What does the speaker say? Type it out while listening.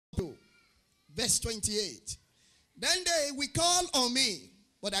Verse 28. Then they will call on me,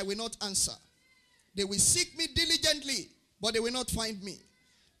 but I will not answer. They will seek me diligently, but they will not find me.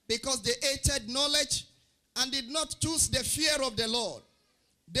 Because they hated knowledge and did not choose the fear of the Lord.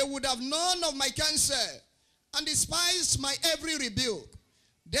 They would have known of my counsel and despised my every rebuke.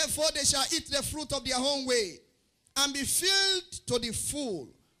 Therefore they shall eat the fruit of their own way and be filled to the full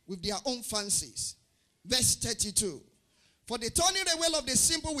with their own fancies. Verse 32. For the turning away of the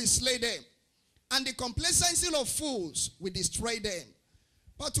simple will slay them, and the complacency of fools will destroy them.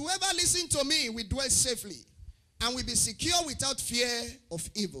 But whoever listens to me will dwell safely and will be secure without fear of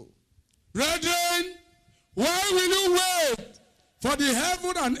evil. Brethren, why will you wait for the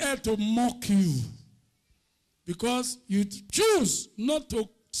heaven and earth to mock you? Because you choose not to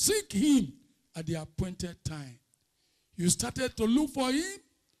seek him at the appointed time. You started to look for him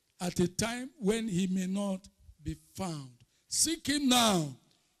at a time when he may not be found. Seek him now,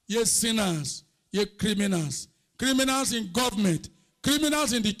 ye sinners, ye criminals. Criminals in government,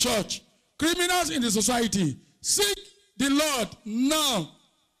 criminals in the church, criminals in the society. Seek the Lord now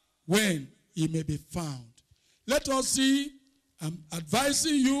when he may be found. Let us see, I'm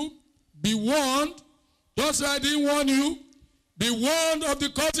advising you, be warned. Don't say I didn't warn you. Be warned of the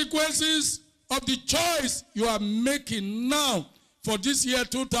consequences of the choice you are making now for this year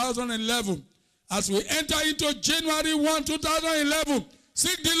 2011. As we enter into January 1, 2011,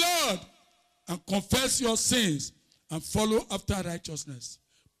 seek the Lord and confess your sins and follow after righteousness.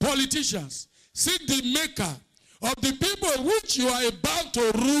 Politicians, seek the maker of the people which you are about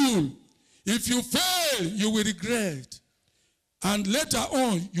to rule. If you fail, you will regret. And later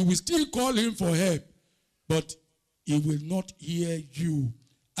on, you will still call him for help, but he will not hear you.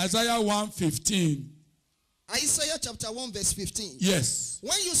 Isaiah 1:15. Isaiah chapter 1 verse 15. Yes.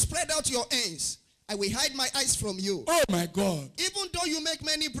 When you spread out your hands, I will hide my eyes from you. Oh my God. Even though you make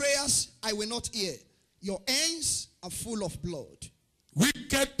many prayers, I will not hear. Your hands are full of blood.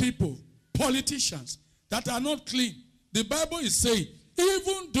 Wicked people, politicians that are not clean. The Bible is saying,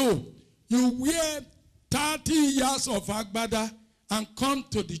 even though you wear 30 years of agbada and come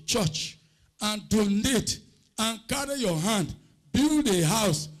to the church and donate and carry your hand, build a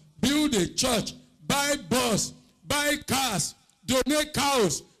house, build a church, buy bus, buy cars, donate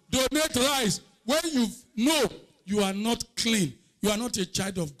cows, donate rice, when you know you are not clean, you are not a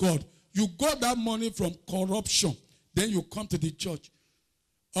child of God, you got that money from corruption, then you come to the church.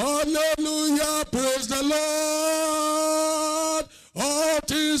 Hallelujah, praise the Lord. All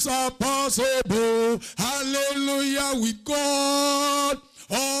things are possible. Hallelujah, with God.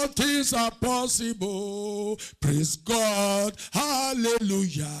 All things are possible. Praise God.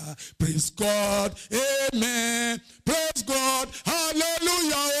 Hallelujah. Praise God. Amen. Praise God.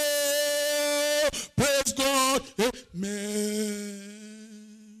 Hallelujah. Oh, praise God. Amen.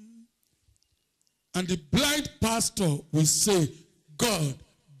 And the blind pastor will say, God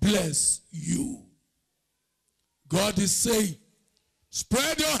bless you. God is saying,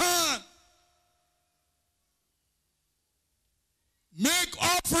 spread your hand. Make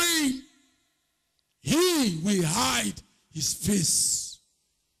offering. He will hide his face.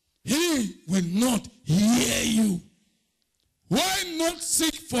 He will not hear you. Why not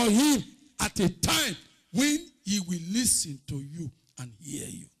seek for him at a time when he will listen to you and hear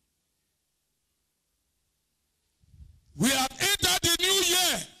you? We have entered the new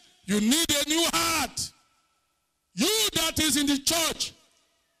year. You need a new heart. You that is in the church.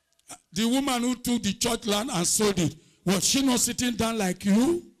 The woman who took the church land and sold it, was she not sitting down like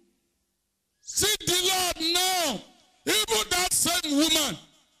you? Seek the Lord now. Even that same woman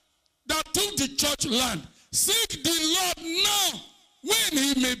that took the church land, seek the Lord now when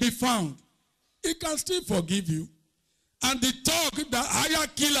he may be found. He can still forgive you. And the talk, the higher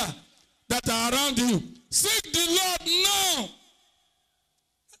killer that are around you, seek the Lord now.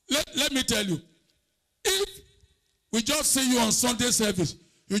 Let me tell you, if we just see you on Sunday service,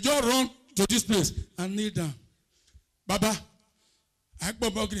 you just run to this place and kneel down. Baba,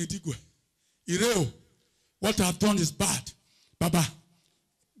 what I've done is bad. Baba,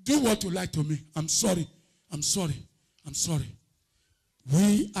 do what you like to me. I'm sorry. I'm sorry. I'm sorry.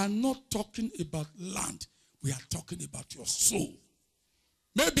 We are not talking about land. We are talking about your soul.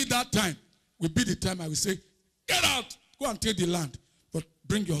 Maybe that time will be the time I will say, get out, go and take the land, but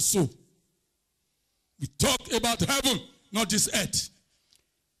bring your soul. We talk about heaven, not this earth.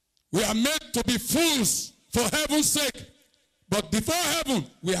 We are made to be fools for heaven's sake. But before heaven,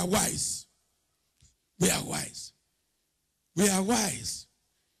 we are wise. We are wise. We are wise.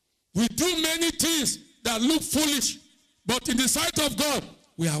 We do many things that look foolish, but in the sight of God,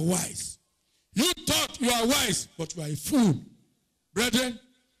 we are wise. You thought you are wise, but you are a fool. Brethren,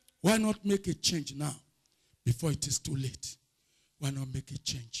 Why not make a change now before it is too late? Why not make a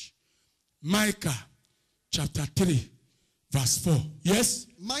change? Micah chapter 3, verse 4. Yes?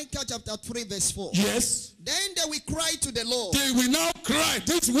 Micah chapter 3, verse 4. Yes? Then they will cry to the Lord. They will now cry.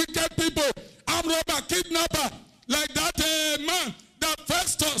 These wicked people, armed robber, kidnapper, like that man that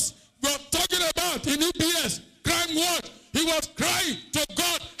Festus was talking about in EBS, crime watch. He was crying to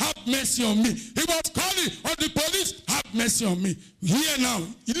God, have mercy on me. He was calling on the police, have mercy on me. Hear now.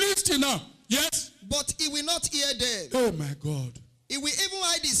 Listen now. Yes? But he will not hear them. Oh my God. He will even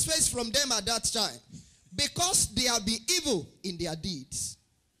hide his face from them at that time, because they have been evil in their deeds.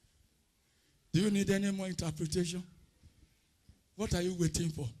 Do you need any more interpretation? What are you waiting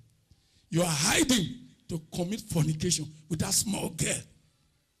for? You are hiding to commit fornication with that small girl.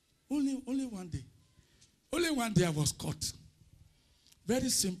 Only one day. Only one day I was caught. Very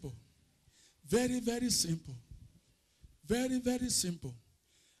simple. Very, very simple. Very, very simple.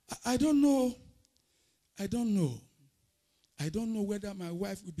 I don't know. I don't know whether my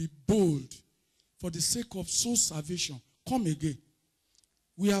wife will be bold for the sake of soul salvation. Come again.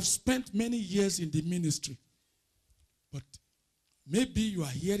 We have spent many years in the ministry. But maybe you are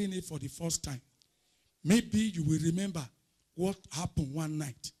hearing it for the first time. Maybe you will remember what happened one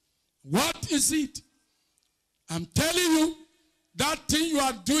night. What is it? I'm telling you, that thing you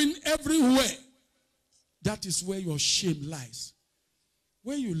are doing everywhere, that is where your shame lies.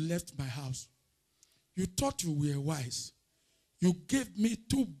 When you left my house, you thought you were wise. You gave me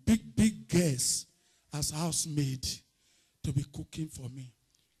 2 big girls as housemaid to be cooking for me.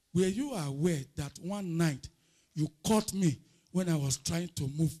 Were you aware that one night you caught me when I was trying to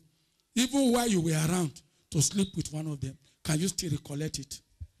move, even while you were around, to sleep with one of them? Can you still recollect it?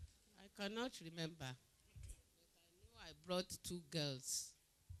 I cannot remember. I know I brought 2 girls.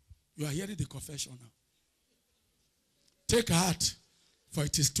 You are hearing the confession now. Take heart, for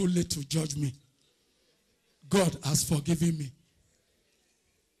it is too late to judge me. God has forgiven me.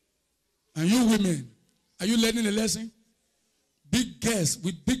 And you women, are you learning a lesson? Big girls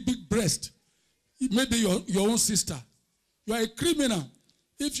with big breast. It may be your own sister. You are a criminal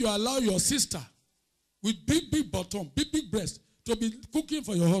if you allow your sister with big bottom, big breast to be cooking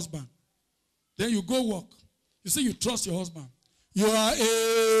for your husband. Then you go work. You say you trust your husband. You are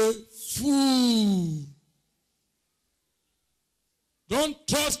a fool. Don't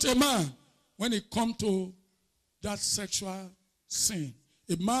trust a man when it comes to that sexual sin.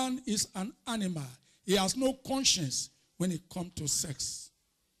 A man is an animal. He has no conscience when it comes to sex.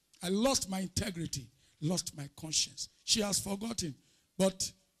 I lost my integrity, lost my conscience. She has forgotten.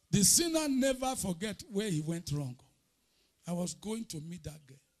 But the sinner never forget where he went wrong. I was going to meet that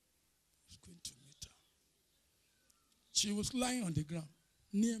girl. I was going to meet her. She was lying on the ground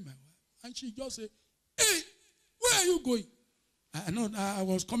near my wife. And she just said, hey, where are you going? I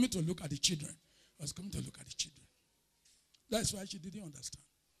was coming to look at the children. I was coming to look at the children. That's why she didn't understand.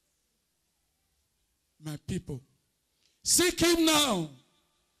 My people, seek him now.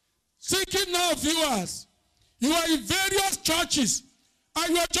 Seek him now, viewers. You are in various churches,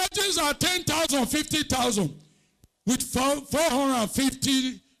 and your churches are 10,000, 50,000, with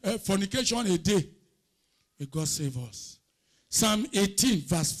 450 fornication a day. May God save us. Psalm 18,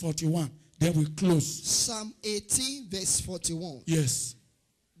 verse 41. Then we close. Psalm 18, verse 41. Yes.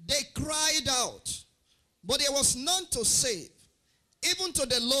 They cried out, but there was none to save, even to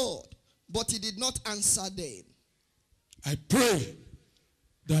the Lord, but he did not answer them. I pray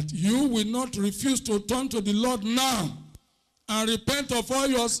that you will not refuse to turn to the Lord now and repent of all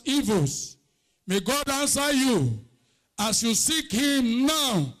your evils. May God answer you as you seek him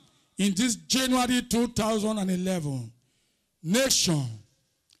now in this January 2011. Nation,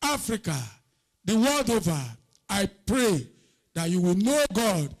 Africa, the world over, I pray that you will know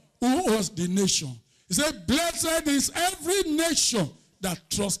God who owns the nation. He said, blessed is every nation that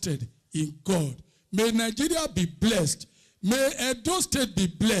trusted in God. May Nigeria be blessed. May Edo State be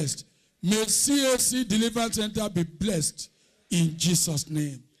blessed. May CAC Deliverance Center be blessed in Jesus'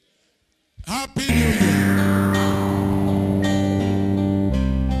 name. Happy New Year.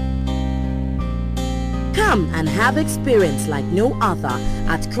 Come and have experience like no other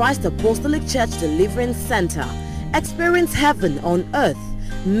at Christ Apostolic Church Deliverance Center. Experience heaven on earth.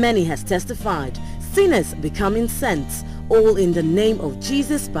 Many has testified. Sinners becoming saints. All in the name of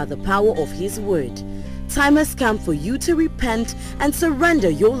Jesus by the power of his word. Time has come for you to repent and surrender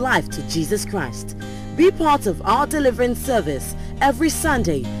your life to Jesus Christ. Be part of our deliverance service every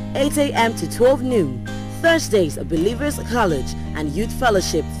Sunday, 8 a.m. to 12 noon. Thursdays, Believers College and Youth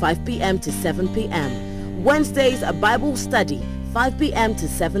Fellowship, 5 p.m. to 7 p.m. Wednesdays, a Bible study, 5 p.m. to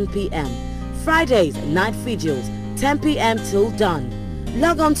 7 p.m. Fridays, night vigils, 10 p.m. till dawn.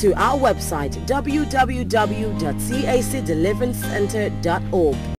 Log on to our website www.cacdeliverancecenter.org.